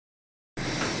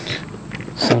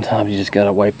Sometimes you just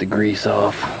gotta wipe the grease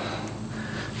off.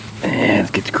 And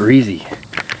it gets greasy.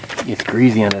 It gets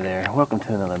greasy under there. Welcome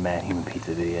to another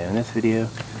Matthumanpizza video. In this video,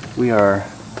 we are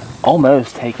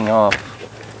almost taking off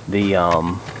the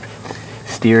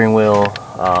steering wheel,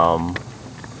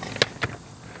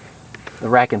 the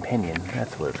rack and pinion.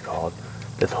 That's what it's called.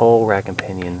 This whole rack and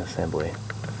pinion assembly.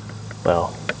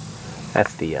 Well,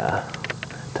 that's the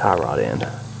tie rod end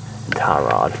and tie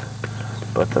rod.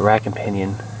 But the rack and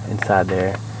pinion inside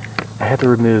there, I had to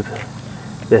remove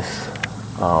this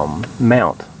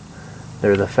mount.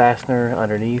 There's a fastener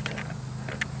underneath.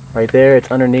 Right there,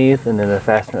 it's underneath, and then the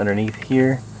fastener underneath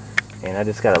here. And I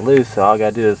just got it loose, so all I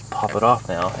gotta do is pop it off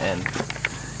now. And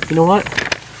you know what?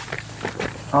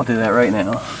 I'll do that right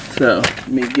now. So, let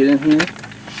me get in here,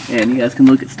 and you guys can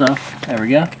look at stuff. There we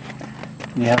go.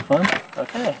 You have fun?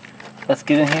 Okay. Let's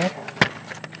get in here.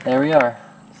 There we are.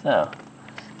 So,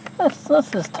 let's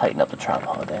just tighten up the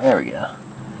tripod there. There we go.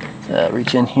 So,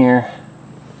 reach in here,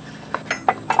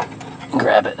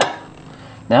 grab it.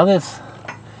 Now this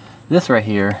right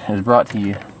here is brought to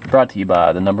you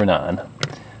by the number 9.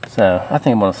 So I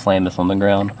think I'm gonna slam this on the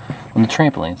ground on the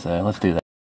trampoline. So let's do that.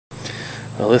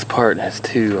 Well, this part is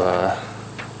too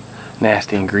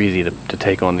nasty and greasy to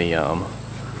take on the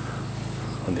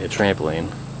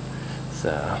trampoline.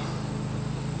 So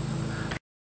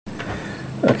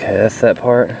okay, that's that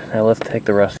part. Now let's take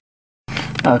the rest.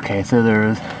 Okay, so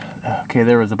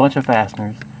there was a bunch of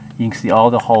fasteners. You can see all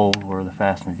the holes where the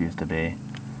fasteners used to be.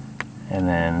 And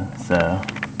then, so,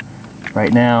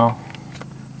 right now,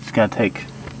 just gotta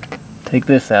take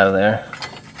this out of there.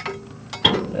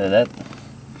 So that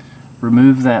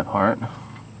removes that part.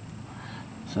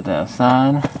 Set that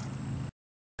aside.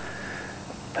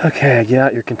 Okay, get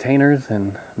out your containers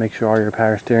and make sure all your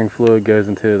power steering fluid goes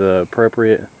into the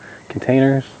appropriate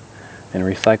containers and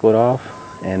recycle it off.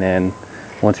 And then,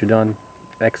 once you're done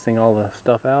Xing all the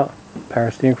stuff out,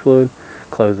 power steering fluid,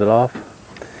 close it off.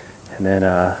 And then,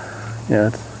 you know,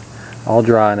 it's all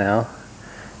dry now,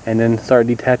 and then start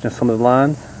detaching some of the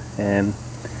lines. And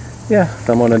yeah,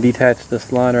 so I'm going to detach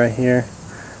this line right here,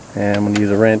 and I'm going to use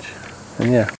a wrench,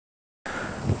 and yeah.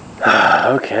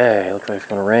 Okay, looks like it's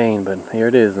going to rain, but here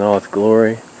it is in all its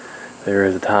glory. There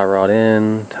is a tie rod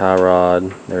in, tie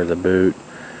rod, there's a boot,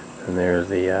 and there's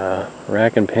the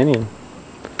rack and pinion.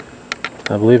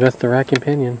 I believe that's the rack and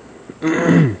pinion.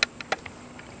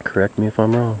 Correct me if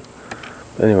I'm wrong.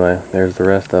 But anyway, there's the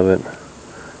rest of it.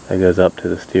 That goes up to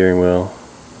the steering wheel,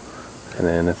 and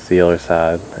then that's the other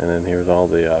side. And then here's all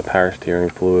the power steering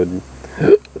fluid,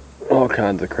 all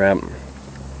kinds of crap.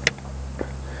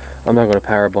 I'm not going to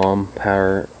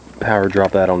power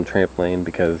drop that on the trampoline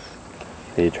because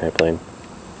I'm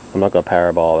not going to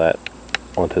powerball that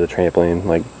onto the trampoline,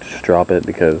 like just drop it,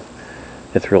 because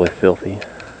it's really filthy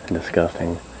and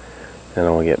disgusting. And I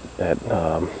don't want to get that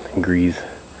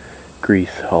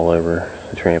grease all over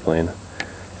the trampoline.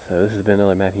 So this has been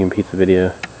another Matthumanpizza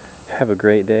video. Have a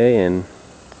great day, and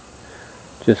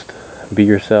just be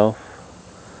yourself,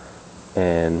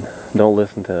 and don't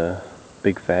listen to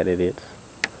big fat idiots.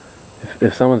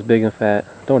 If someone's big and fat,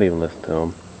 don't even listen to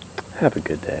them. Have a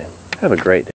good day. Have a great day.